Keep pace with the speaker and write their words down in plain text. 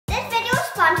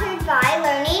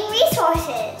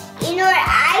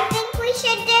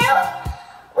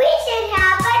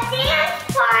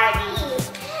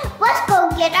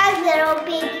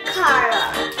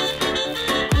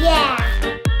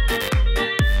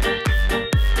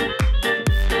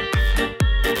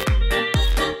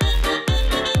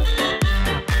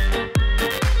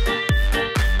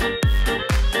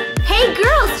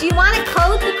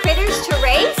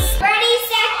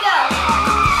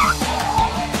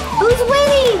Who's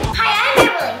winning? Hi, I'm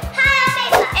Emily. Hi, I'm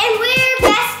Ava. And we're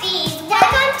besties.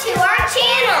 Welcome to our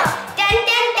channel. Dun,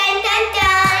 dun, dun, dun,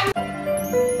 dun.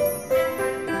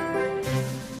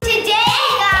 Today,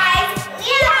 guys, we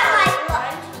have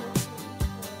like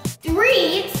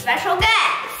 3 special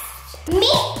guests.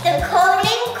 Meet the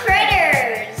coding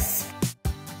critters.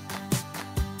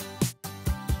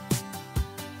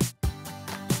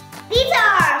 These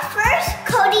are our first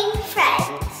coding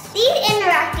friends. These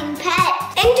interacting pets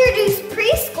introduce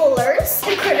preschoolers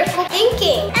to critical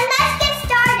thinking. And let's get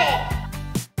started.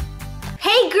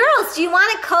 Hey girls, do you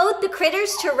want to code the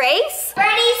critters to race?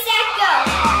 Ready, set, go.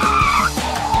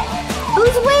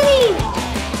 Who's winning?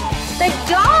 The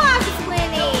dog's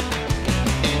winning.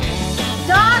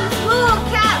 Dogs rule,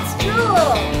 cats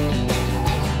drool.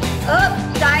 Oh,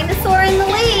 dinosaur in the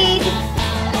lead.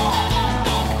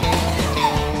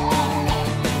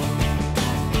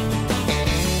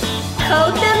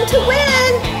 Code them to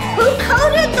win. Who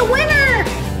coded the winner?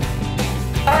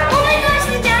 Oh my gosh,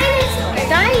 the dinosaur. The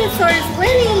dinosaur's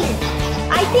winning.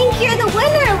 I think you're the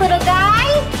winner, little guy.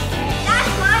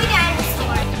 That's my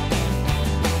dinosaur.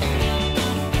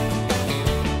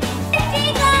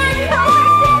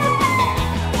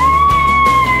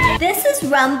 This is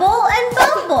Rumble and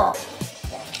Bumble.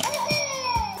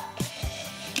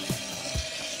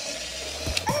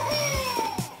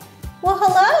 Well,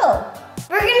 hello.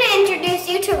 We're gonna introduce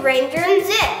you to Ranger and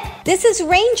Zip. This is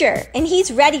Ranger, and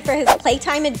he's ready for his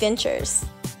playtime adventures.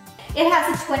 It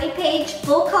has a 20-page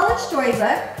full-color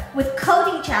storybook with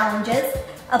coding challenges,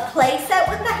 a play set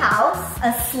with the house,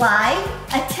 a slide,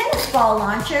 a tennis ball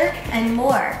launcher, and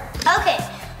more. Okay,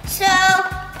 so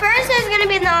first there's gonna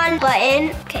be the on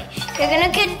button. Okay, you're gonna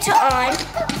get to on,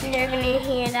 and you're gonna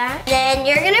hear that. Then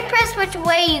you're gonna press which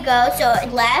way you go, so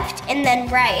left and then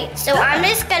right. So I'm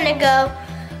just gonna go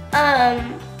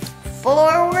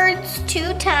forwards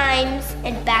 2 times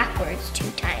and backwards 2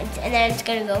 times. And then it's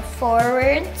gonna go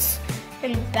forwards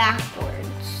and backwards.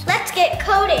 Let's get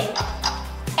coding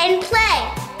and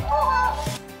play.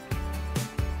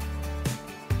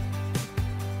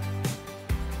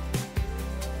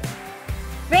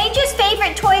 Ranger's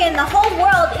favorite toy in the whole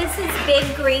world is his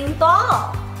big green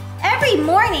ball. Every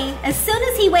morning, as soon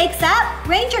as he wakes up,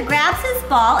 Ranger grabs his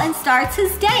ball and starts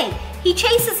his day. He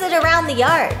chases it around the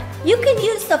yard. You can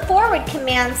use the forward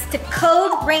commands to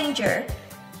code Ranger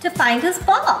to find his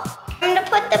ball. I'm gonna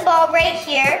put the ball right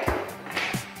here,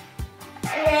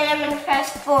 and then I'm gonna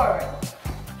press forward.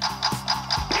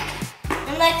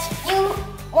 And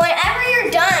whenever you're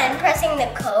done pressing the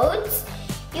codes,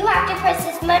 you have to press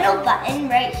this middle button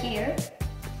right here,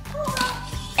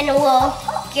 and it will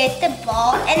get the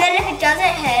ball. And then if it doesn't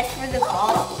head for the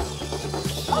ball.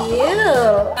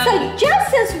 Cute. So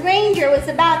just as Ranger was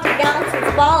about to bounce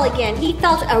his ball again, he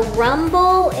felt a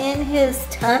rumble in his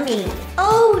tummy.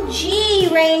 Oh gee,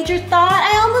 Ranger thought,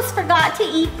 I almost forgot to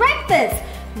eat breakfast.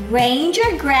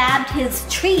 Ranger grabbed his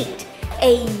treat,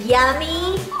 a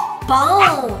yummy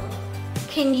bone.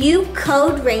 Can you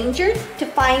code Ranger to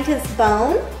find his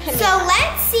bone? So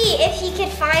let's see if he can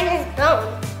find his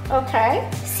bone. Okay.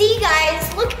 See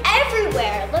guys, look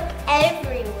everywhere, look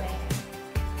everywhere.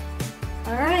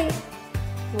 All right,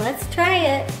 let's try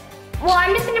it. Well,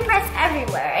 I'm just gonna press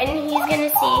everywhere and he's gonna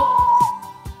see.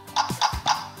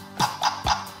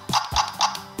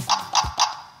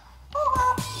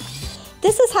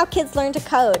 This is how kids learn to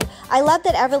code. I love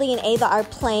that Everly and Ava are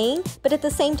playing, but at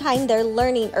the same time, they're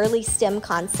learning early STEM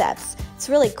concepts. It's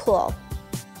really cool.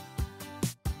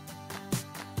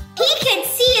 He can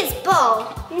see his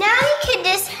ball. Now he can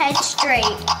just head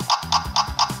straight.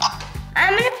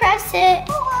 I'm gonna press it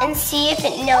and see if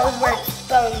it knows where its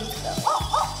bones go.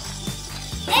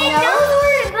 It knows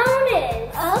where its bone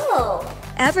is. Oh.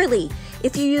 Everly,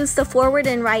 if you use the forward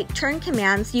and right turn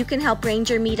commands, you can help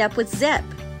Ranger meet up with Zip.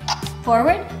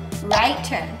 Forward, right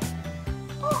turn.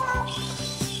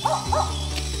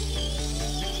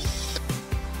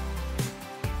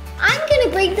 I'm gonna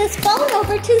bring this bone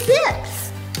over to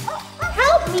Zip's.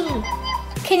 Help me.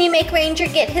 Can you make Ranger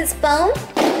get his bone?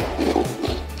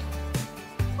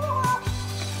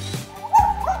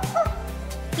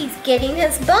 He's getting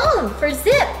his bone for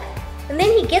Zip. And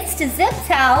then he gets to Zip's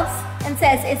house and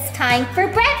says, it's time for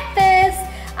breakfast.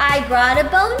 I brought a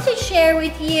bone to share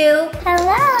with you.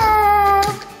 Hello.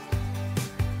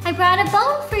 I brought a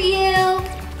bone for you.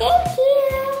 Thank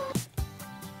you.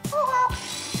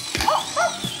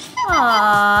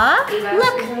 Aww.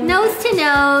 Look, nose to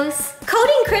nose.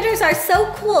 Coding critters are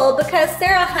so cool because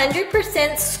they're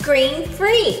 100%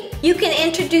 screen-free. You can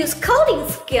introduce coding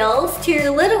skills to your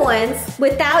little ones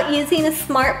without using a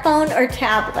smartphone or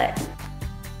tablet.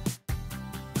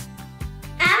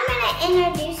 I'm gonna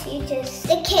introduce uses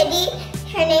the kitty,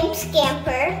 her name's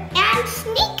Scamper, and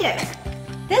Sneaker.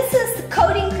 This is the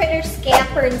coding critter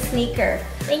Scamper and Sneaker.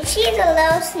 When she's a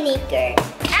little Sneaker.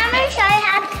 I'm gonna show you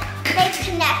how they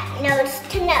connect nose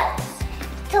to nose.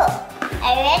 So,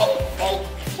 are you ready?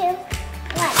 3, 2,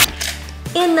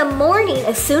 1. In the morning,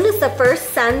 as soon as the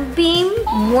first sunbeam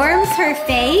warms her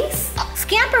face,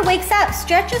 Scamper wakes up,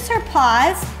 stretches her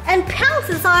paws, and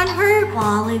pounces on her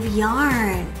ball of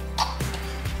yarn.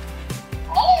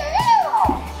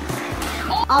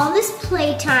 All this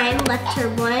playtime left her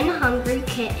one hungry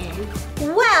kitten.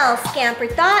 Well, Scamper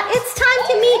thought, it's time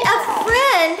to meet a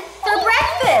friend for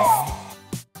breakfast.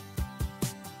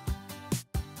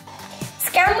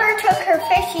 Scamper took her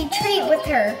fishy treat with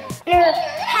her and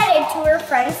headed to her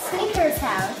friend Sneaker's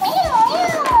house.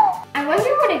 I wonder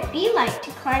what it'd be like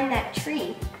to climb that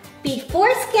tree. Before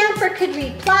Scamper could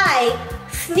reply,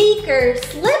 Sneaker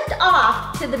slipped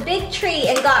off to the big tree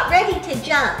and got ready to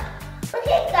jump.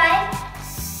 Okay, guys,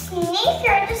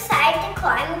 Sneaker decided to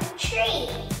climb the tree.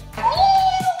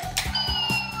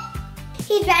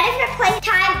 He's ready for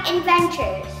playtime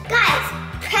adventures. Guys,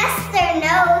 press their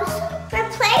nose for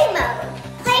play mode.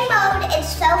 Play mode is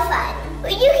so fun,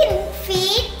 where you can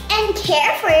feed and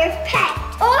care for your pet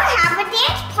or have a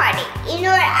dance party. You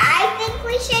know what I think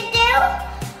we should do?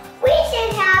 We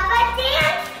should have a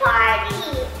dance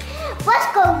party. Let's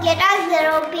go get our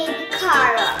little baby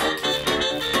Carl.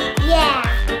 Yeah.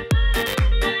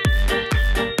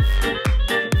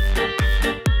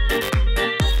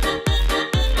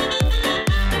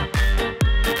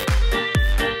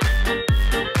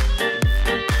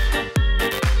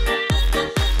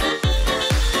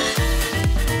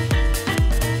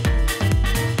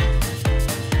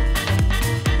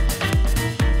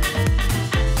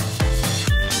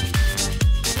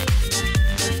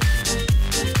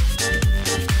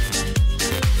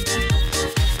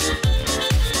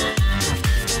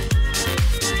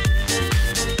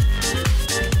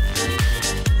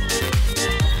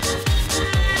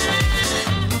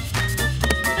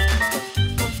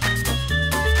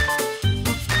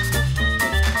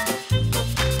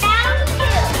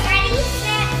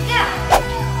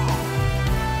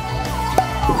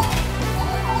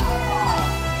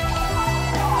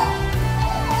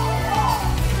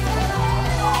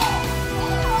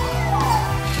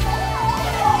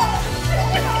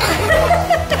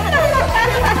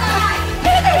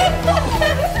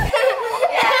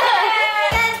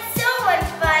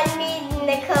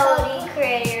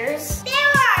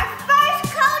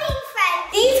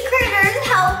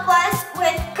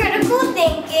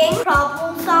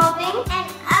 Problem solving, and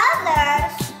other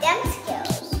STEM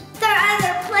skills. There are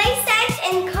other play sets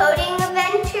and coding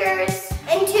adventures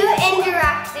and 2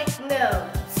 interactive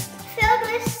modes filled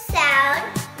with sound,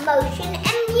 motion,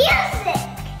 and music.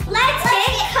 Let's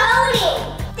get coding!